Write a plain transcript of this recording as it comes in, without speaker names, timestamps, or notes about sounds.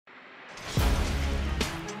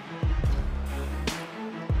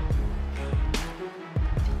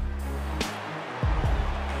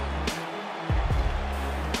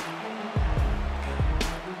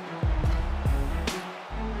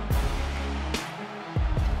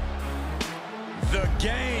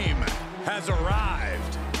game has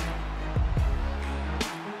arrived.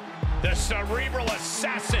 The Cerebral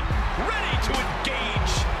Assassin, ready to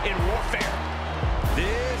engage in warfare.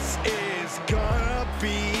 This is gonna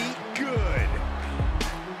be good.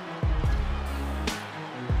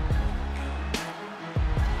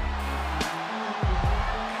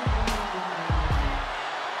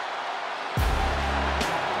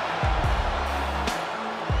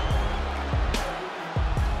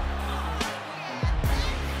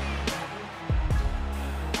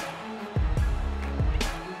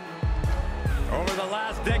 Over the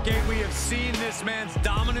last decade, we have seen this man's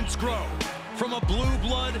dominance grow. From a blue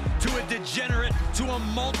blood to a degenerate to a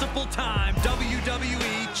multiple-time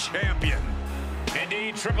WWE champion.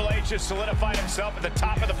 Indeed, Triple H has solidified himself at the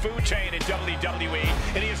top of the food chain in WWE,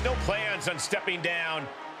 and he has no plans on stepping down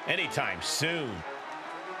anytime soon.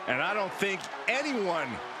 And I don't think anyone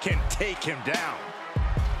can take him down.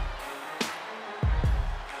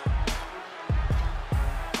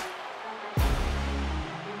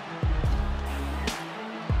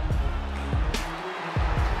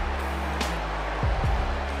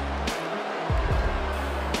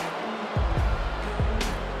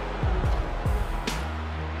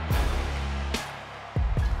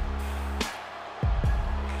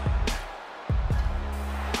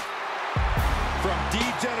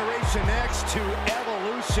 Generation X to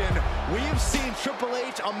Evolution, we have seen Triple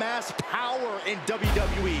H amass power in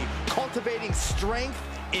WWE, cultivating strength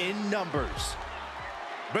in numbers.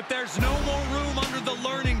 But there's no more room under the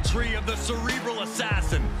learning tree of the Cerebral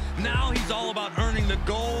Assassin. Now he's all about earning the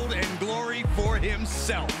gold and glory for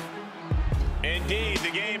himself. Indeed,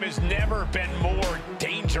 the game has never been more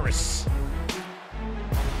dangerous.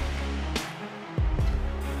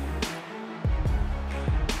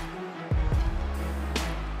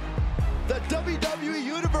 The WWE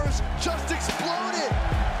Universe just exploded!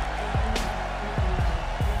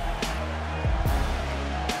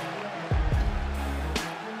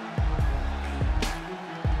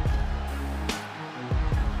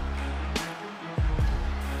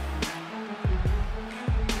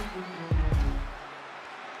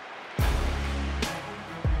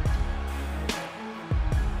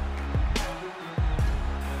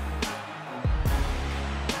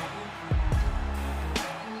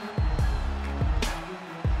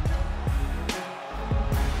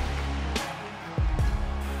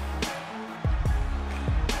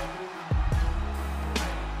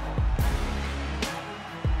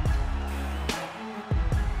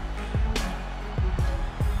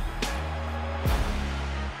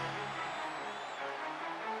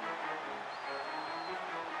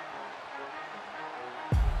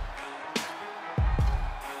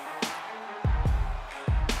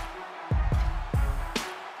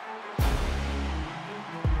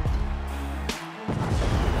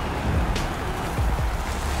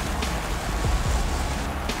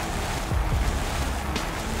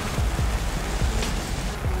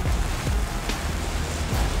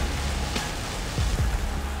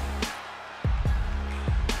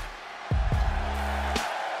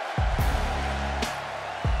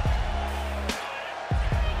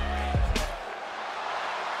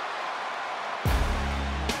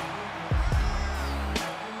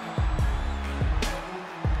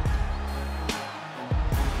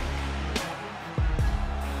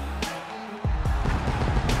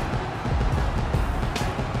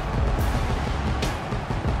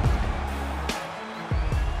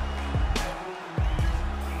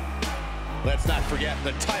 Let's not forget,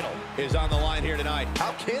 the title is on the line here tonight.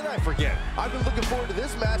 How can I forget? I've been looking forward to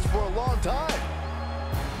this match for a long time.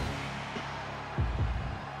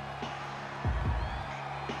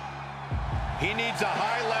 He needs a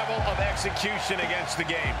high level of execution against the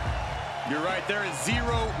game. You're right, there is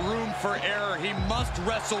zero room for error. He must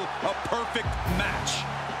wrestle a perfect match.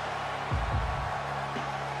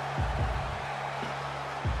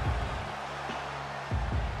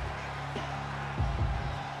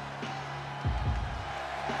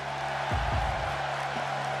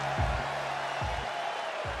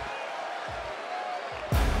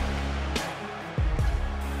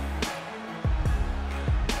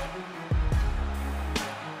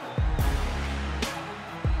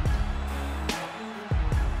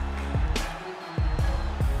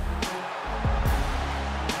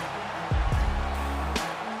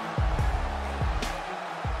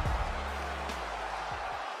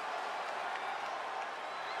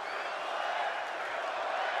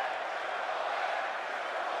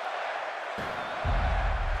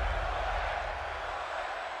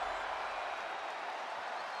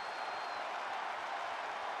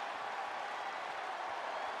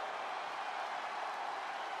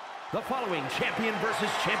 The following champion versus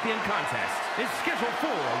champion contest is scheduled for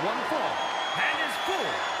one fall and is for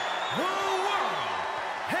the World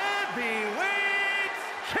Heavyweight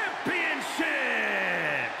Championship.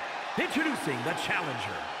 Introducing the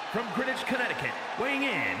challenger from Greenwich, Connecticut, weighing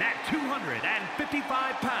in at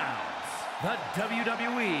 255 pounds, the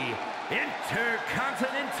WWE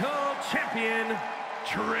Intercontinental Champion,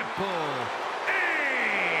 Triple H.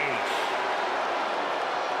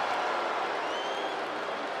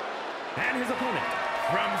 And his opponent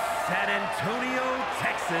from San Antonio,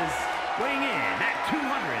 Texas, weighing in at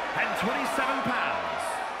 227 pounds,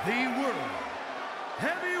 the World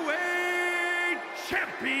Heavyweight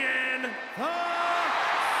Champion, the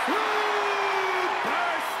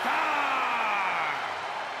Superstar!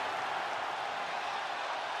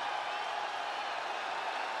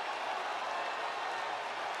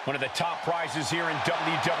 One of the top prizes here in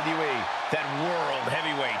WWE, that World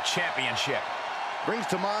Heavyweight Championship. Brings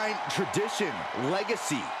to mind tradition,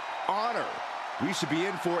 legacy, honor. We should be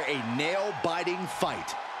in for a nail-biting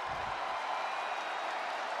fight.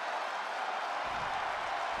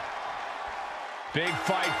 Big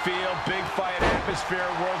fight field, big fight atmosphere.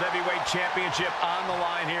 World Heavyweight Championship on the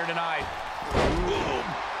line here tonight. Boom.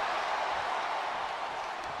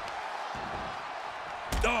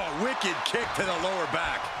 Oh, wicked kick to the lower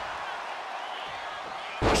back.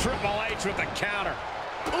 Triple H with the counter.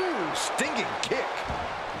 Ooh, stinging kick.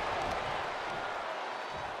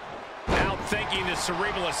 Outthinking the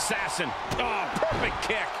cerebral assassin. Oh, perfect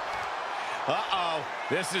kick. Uh-oh,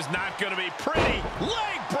 this is not going to be pretty.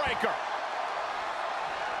 Leg breaker.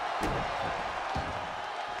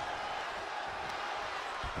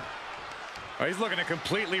 Oh, he's looking to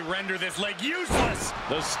completely render this leg useless.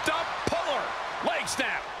 The stump puller. Leg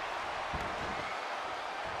snap.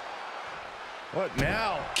 What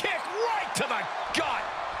now? Kick right to the gut.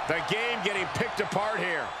 The game getting picked apart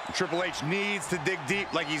here. Triple H needs to dig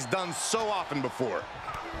deep like he's done so often before.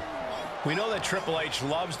 We know that Triple H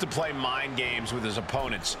loves to play mind games with his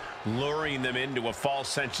opponents, luring them into a false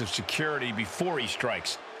sense of security before he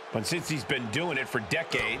strikes. But since he's been doing it for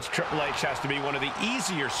decades, Triple H has to be one of the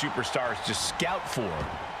easier superstars to scout for.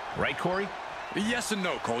 Right, Corey? Yes and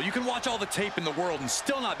no, Cole. You can watch all the tape in the world and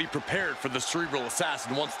still not be prepared for the cerebral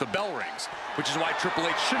assassin once the bell rings, which is why Triple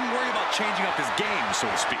H shouldn't worry about changing up his game, so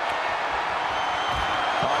to speak.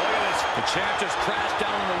 Oh, look at this. The champ just crashed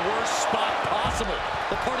down in the worst spot possible,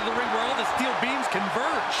 the part of the ring where all the steel beams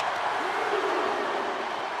converge.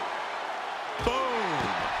 Boom.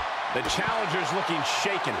 The challenger's looking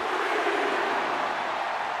shaken.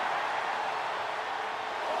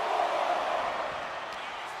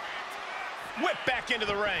 Whip back into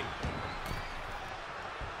the ring.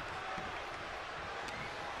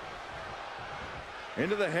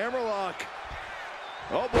 Into the hammerlock.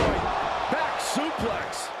 Oh boy, back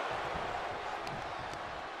suplex.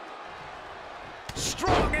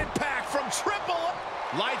 Strong impact from Triple.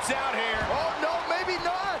 Lights out here. Oh no, maybe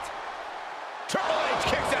not. Triple H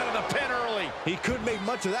kicks out of the pin early. He couldn't make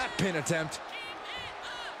much of that pin attempt.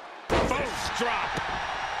 Fist drop.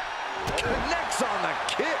 Connects on the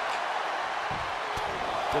kick.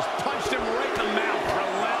 Just punched him right in the mouth.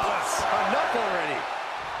 Relentless. Enough already.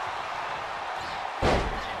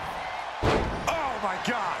 Oh, my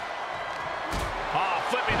God. Oh,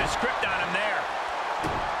 flipping the script on him there.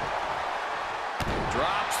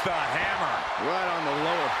 Drops the hammer. Right on the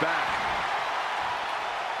lower back.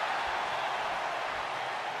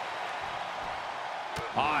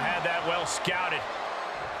 Oh, had that well scouted.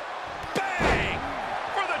 Bang!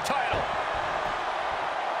 For the title.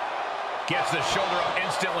 Gets the shoulder up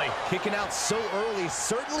instantly. Kicking out so early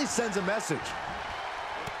certainly sends a message.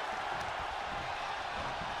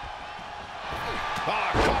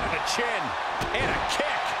 Oh, caught in the chin. And a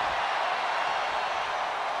kick.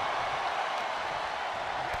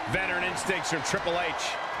 Veteran instincts from Triple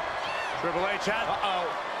H. Triple H had... Uh-oh.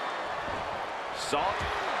 Salt.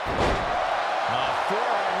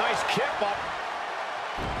 Forearm, nice kip up.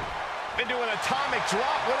 Into an atomic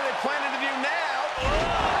drop. What are they planning to do now?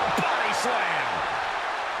 Oh, body slam.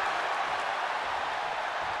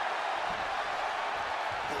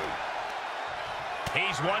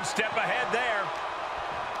 He's one step ahead there.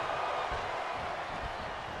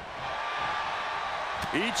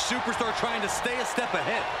 Each superstar trying to stay a step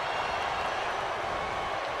ahead.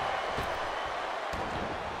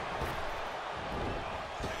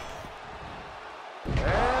 And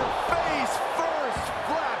face first,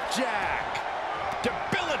 flapjack.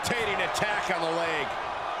 Debilitating attack on the leg.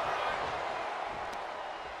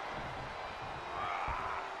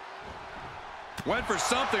 Went for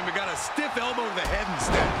something, but got a stiff elbow to the head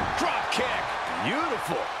instead. Drop kick.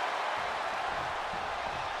 Beautiful.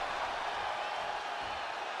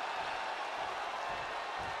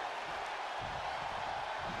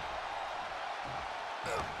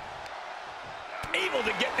 able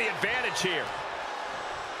to get the advantage here.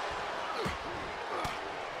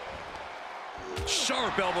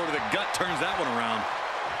 Sharp elbow to the gut turns that one around.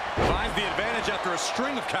 Finds the advantage after a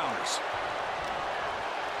string of counters.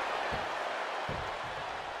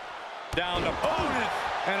 Down to opponent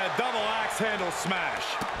and a double axe handle smash.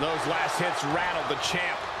 Those last hits rattled the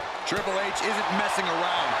champ. Triple H isn't messing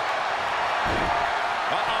around.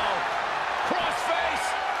 Uh-oh. Crossface.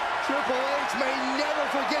 Triple H may never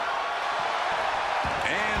forget.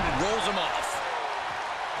 And rolls him off.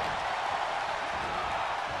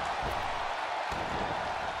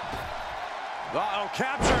 Uh-oh,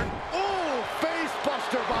 captured. Ooh, face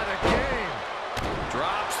buster by the game.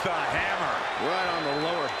 Drops the hammer. Right on the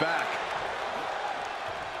lower back.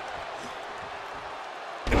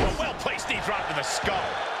 A well-placed knee drop to the skull.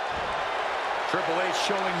 Triple H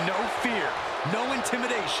showing no fear, no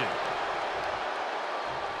intimidation.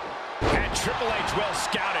 And Triple H well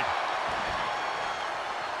scouted.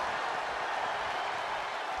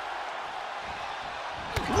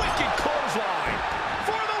 Wicked clothesline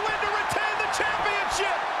for the win to retain the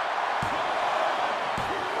championship.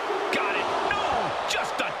 Got it. No,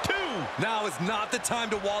 just a 2. Now is not the time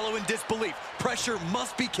to wallow in disbelief. Pressure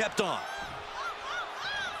must be kept on.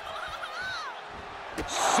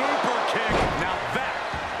 Super kick. Now that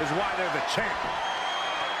is why they're the champ.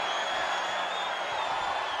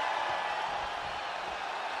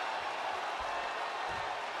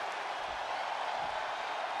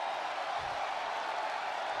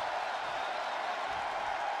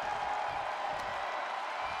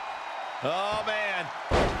 Oh, man.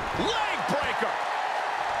 Leg breaker.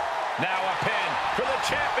 Now a pin for the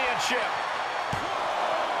championship.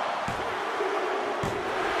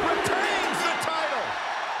 Retains the title.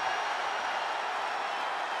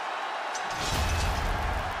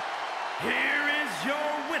 Here is your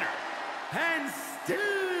winner, and still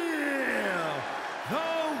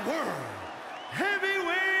the World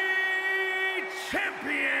Heavyweight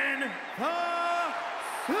Champion, the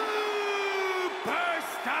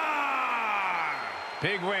Superstar.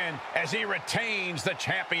 Big win as he retains the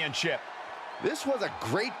championship. This was a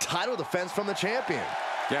great title defense from the champion.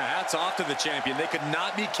 Yeah, hats off to the champion. They could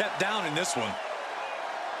not be kept down in this one.